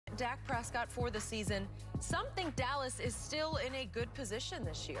Dak Prescott for the season, some think Dallas is still in a good position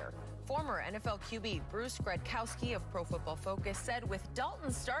this year. Former NFL QB Bruce Gradkowski of Pro Football Focus said with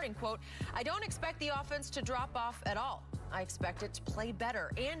Dalton starting, quote, "I don't expect the offense to drop off at all. I expect it to play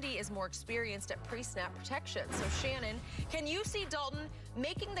better. Andy is more experienced at pre-snap protection." So, Shannon, can you see Dalton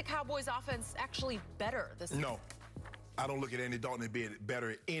making the Cowboys offense actually better this season? No. I don't look at Andy Dalton as being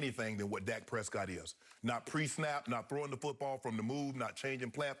better at anything than what Dak Prescott is. Not pre-snap, not throwing the football from the move, not changing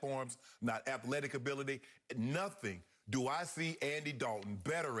platforms, not athletic ability. Nothing do I see Andy Dalton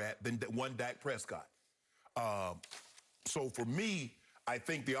better at than one Dak Prescott. So for me, I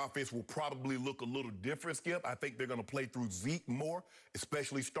think the offense will probably look a little different, Skip. I think they're going to play through Zeke more,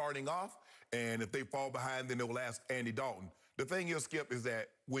 especially starting off. And if they fall behind, then they will ask Andy Dalton. The thing is, Skip, is that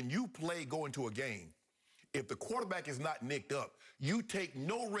when you go into a game, if the quarterback is not nicked up, you take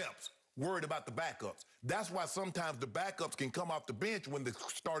no reps worried about the backups. That's why sometimes the backups can come off the bench when the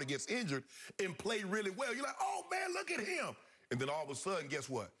starter gets injured and play really well. You're like, oh, man, look at him. And then all of a sudden, guess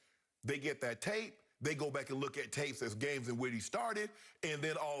what? They get that tape. They go back and look at tapes as games in which he started. And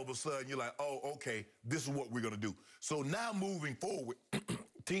then all of a sudden, you're like, oh, okay, this is what we're going to do. So now moving forward,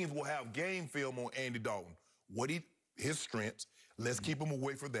 teams will have game film on Andy Dalton. His strengths. Let's keep him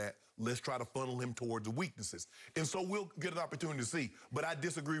away from that. Let's try to funnel him towards the weaknesses. And so we'll get an opportunity to see. But I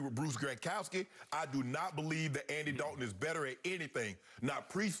disagree with Bruce Gradkowski. I do not believe that Andy Dalton is better at anything. Not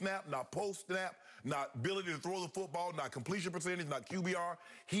pre-snap, not post-snap, not ability to throw the football, not completion percentage, not QBR.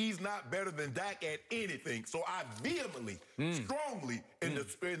 He's not better than Dak at anything. So I vehemently, strongly, in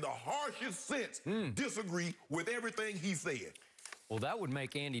the harshest sense, disagree with everything he said. Well, that would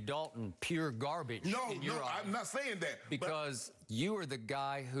make Andy Dalton pure garbage. No, eyes. I'm not saying that. Because you are the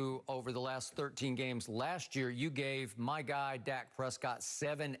guy who, over the last 13 games last year, you gave my guy, Dak Prescott,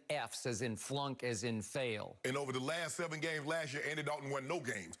 7 Fs, as in flunk, as in fail. And over the last 7 games last year, Andy Dalton won no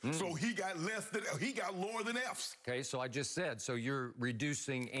games. So he got lower than Fs. Okay, so I just said, so you're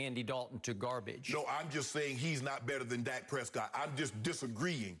reducing Andy Dalton to garbage. No, I'm just saying he's not better than Dak Prescott. I'm just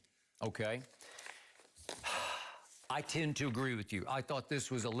disagreeing. Okay. I tend to agree with you. I thought this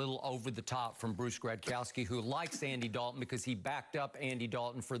was a little over the top from Bruce Gradkowski, who likes Andy Dalton because he backed up Andy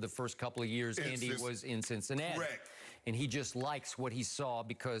Dalton for the first couple of years Andy was in Cincinnati. Correct. And he just likes what he saw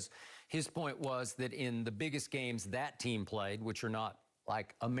because his point was that in the biggest games that team played, which are not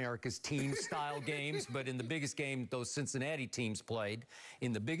like America's team-style games, but in the biggest game those Cincinnati teams played,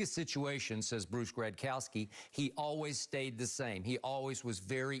 in the biggest situation, says Bruce Gradkowski, he always stayed the same. He always was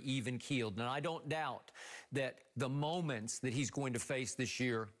very even-keeled. And I don't doubt that the moments that he's going to face this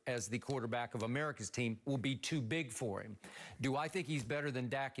year as the quarterback of America's team will be too big for him. Do I think he's better than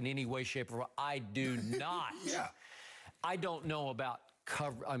Dak in any way, shape, or form? I do not. Yeah. I don't know about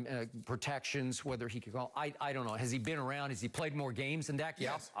protections, whether he could call. I don't know. Has he been around? Has he played more games than Dak?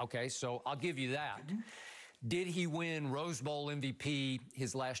 Yes. Yeah. Okay, so I'll give you that. Did he win Rose Bowl MVP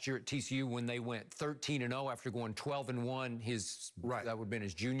his last year at TCU when they went 13-0 after going 12-1 that would have been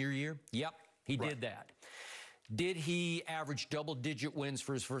his junior year? Yep, he did that. Did he average double-digit wins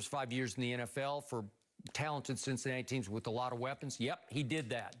for his first 5 years in the NFL for talented Cincinnati teams with a lot of weapons? Yep, he did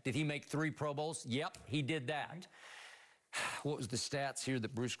that. Did he make 3 Pro Bowls? Yep, he did that. What was the stats here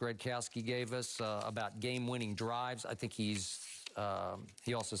that Bruce Gradkowski gave us about game-winning drives? I think he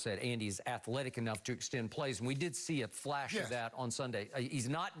also said Andy's athletic enough to extend plays, and we did see a flash of that on Sunday. He's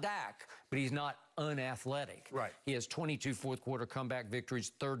not Dak, but he's not unathletic. Right. He has 22 fourth-quarter comeback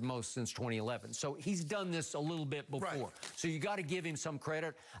victories, third most since 2011. So he's done this a little bit before. Right. So you got to give him some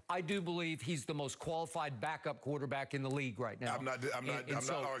credit. I do believe he's the most qualified backup quarterback in the league right now. I'm not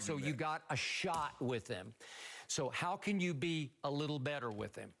arguing So you got a shot with him. So how can you be a little better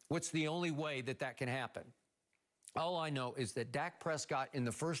with him? What's the only way that that can happen? All I know is that Dak Prescott in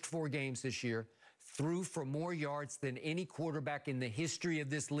the first 4 games this year threw for more yards than any quarterback in the history of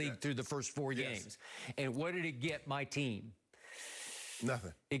this league through the first 4 games. And what did it get my team?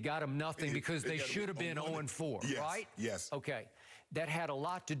 Nothing. It got them nothing because they should have been 0-4, right? Yes. Okay. That had a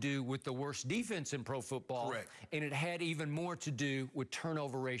lot to do with the worst defense in pro football. Correct. And it had even more to do with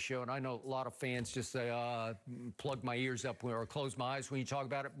turnover ratio. And I know a lot of fans just say, plug my ears up or close my eyes when you talk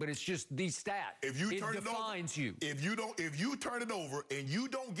about it. But it's just these stats. If you it turn defines it over, you. If you turn it over and you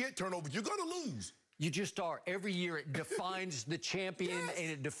don't get turnovers, you're going to lose. You just are. Every year it defines the champion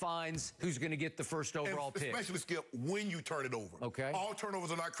and it defines who's going to get the first overall pick. Especially, Skip, when you turn it over. Okay. All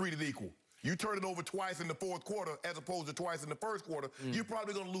turnovers are not created equal. You turn it over twice in the fourth quarter as opposed to twice in the first quarter, you're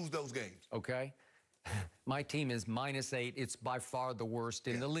probably going to lose those games. Okay. My team is -8. It's by far the worst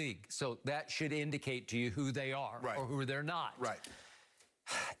in the league. So that should indicate to you who they are or who they're not. Right.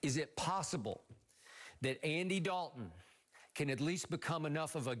 Is it possible that Andy Dalton can at least become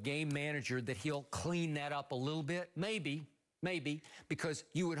enough of a game manager that he'll clean that up a little bit? Maybe, because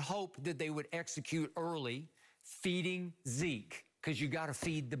you would hope that they would execute early, feeding Zeke, because you got to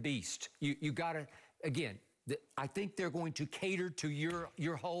feed the beast. You got to, again, I think they're going to cater to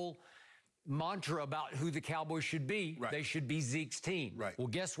your whole mantra about who the Cowboys should be. Right. They should be Zeke's team. Right. Well,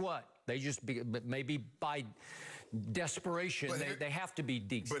 guess what? They just maybe by desperation they have to be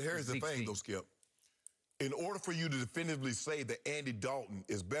Zeke's. But here's the thing, team. though, Skip. In order for you to definitively say that Andy Dalton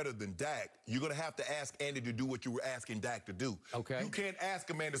is better than Dak, you're going to have to ask Andy to do what you were asking Dak to do. Okay. You can't ask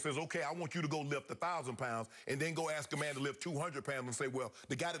a man that says, okay, I want you to go lift 1,000 pounds, and then go ask a man to lift 200 pounds and say, well,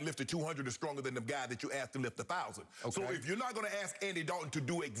 the guy that lifted 200 is stronger than the guy that you asked to lift 1,000. Okay. So if you're not going to ask Andy Dalton to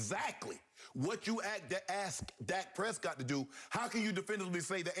do exactly what you ask Dak Prescott to do, how can you definitively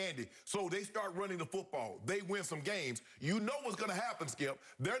say to Andy, so they start running the football, they win some games, you know what's going to happen, Skip.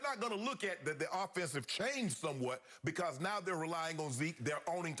 They're not going to look at the offensive change somewhat, because now they're relying on Zeke, they're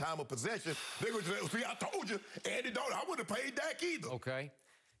owning time of possession. They're going to say, see, I told you, Andy Dalton, I wouldn't have paid Dak either. Okay.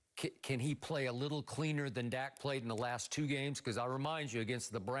 Can he play a little cleaner than Dak played in the last 2 games? Because I remind you,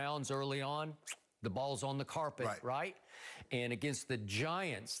 against the Browns early on, the ball's on the carpet, right? And against the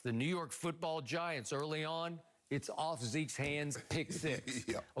Giants, the New York Football Giants early on, it's off Zeke's hands, pick 6.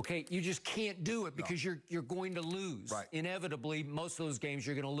 Yeah. Okay, you just can't do it because you're going to lose. Right. Inevitably, most of those games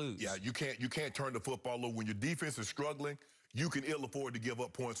you're going to lose. Yeah, you can't turn the football over. When your defense is struggling, you can ill afford to give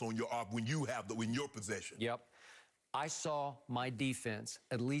up points on your when you have in your possession. Yep. I saw my defense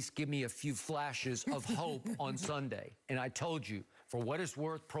at least give me a few flashes of hope on Sunday. And I told you, for what it's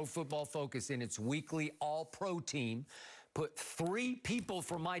worth, Pro Football Focus in its weekly all-pro team put 3 people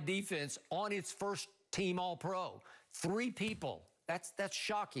from my defense on its first team all-pro. 3 people. That's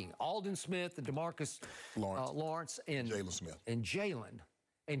shocking. Alden Smith and DeMarcus Lawrence and Jalen Smith. And Jalen.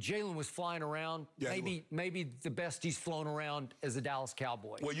 And Jalen was flying around, maybe the best he's flown around as a Dallas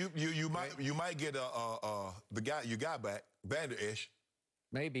Cowboy. Well, you might get your guy back, Vander-Esch.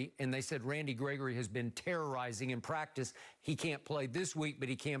 Maybe. And they said Randy Gregory has been terrorizing in practice. He can't play this week, but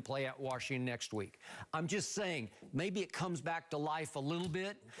he can play at Washington next week. I'm just saying, maybe it comes back to life a little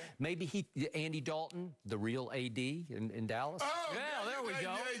bit. Okay. Maybe Andy Dalton, the real AD in Dallas. Oh, yeah, there we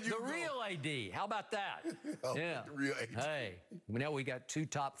go. The real AD. How about that? Oh, yeah. The real AD. Hey, now we got 2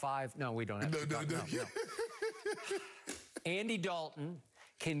 top 5. No, we don't have no. Andy Dalton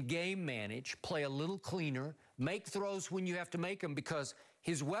can game manage, play a little cleaner, make throws when you have to make them, because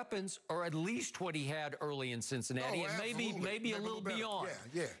his weapons are at least what he had early in Cincinnati, and maybe a little beyond.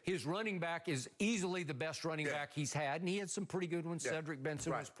 Yeah. His running back is easily the best running back he's had, and he had some pretty good ones. Cedric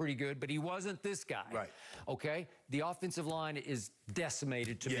Benson was pretty good, but he wasn't this guy. Right. Okay? The offensive line is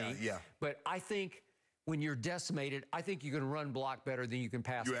decimated to me. Yeah. But I think when you're decimated, I think you can run block better than you can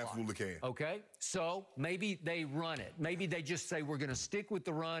pass block. You absolutely can. Okay? So maybe they run it. Maybe they just say, we're going to stick with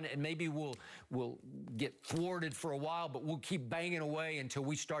the run, and maybe we'll get thwarted for a while, but we'll keep banging away until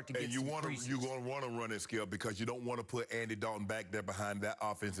we start to get some creases. You're going to want to run it, Skip, because you don't want to put Andy Dalton back there behind that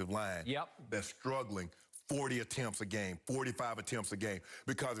offensive line. Yep. That's struggling 40 attempts a game, 45 attempts a game.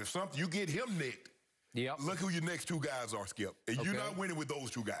 Because if you get him nicked, look who your next 2 guys are, Skip. And you're not winning with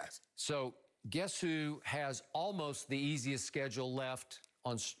those 2 guys. So guess who has almost the easiest schedule left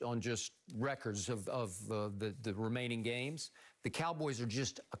on just records of the remaining games? The Cowboys are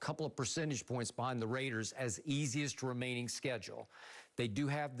just a couple of percentage points behind the Raiders as easiest remaining schedule. They do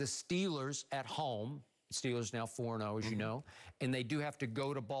have the Steelers at home. The Steelers now 4-0, as you know. And they do have to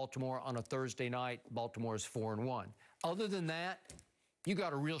go to Baltimore on a Thursday night. Baltimore is 4-1. Other than that, you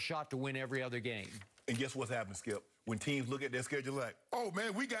got a real shot to win every other game. And guess what's happening, Skip? When teams look at their schedule like, oh,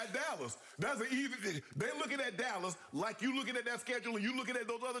 man, we got Dallas. That's an easy thing. They're looking at Dallas like you looking at that schedule and you looking at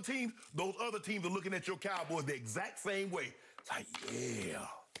those other teams. Those other teams are looking at your Cowboys the exact same way. It's like, yeah.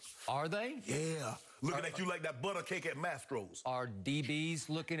 Are they? Yeah. Looking at you like that butter cake at Mastro's. Are DBs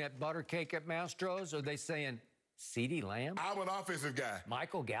looking at butter cake at Mastro's? Or are they saying, CeeDee Lamb? I'm an offensive guy.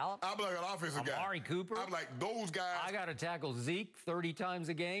 Michael Gallup? I'm like an offensive guy. Amari Cooper? I'm like, those guys. I got to tackle Zeke 30 times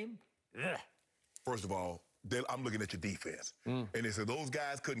a game? Ugh. First of all, I'm looking at your defense. And they said those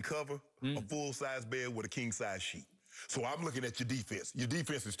guys couldn't cover a full-size bed with a king-size sheet. So I'm looking at your defense. Your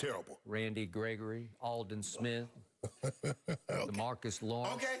defense is terrible. Randy Gregory, Alden Smith, DeMarcus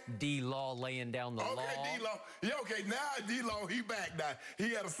Lawrence, D-Law laying down the law. Okay, D-Law. Yeah, okay, now D-Law, he back now.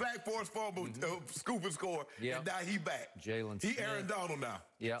 He had a sack for his fumble, scoop and score, and now he back. Jalen Smith. He Aaron Donald now.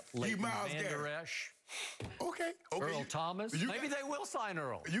 Yep. He Miles Garrett. Okay. Earl Thomas. Maybe they will sign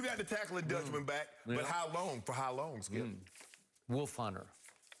Earl. You got the tackling Dutchman back, but how long? For how long, Skip? Wolf Hunter.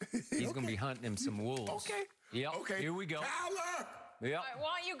 He's going to be hunting him some wolves. Okay. Yep. Okay. Here we go. Tyler! Yep. I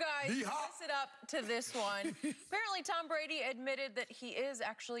want you guys to mess it up to this one. Apparently, Tom Brady admitted that he is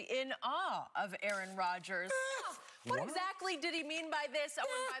actually in awe of Aaron Rodgers. What exactly did he mean by this? Oh,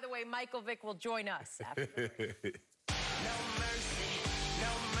 and by the way, Michael Vick will join us after the break. No mercy.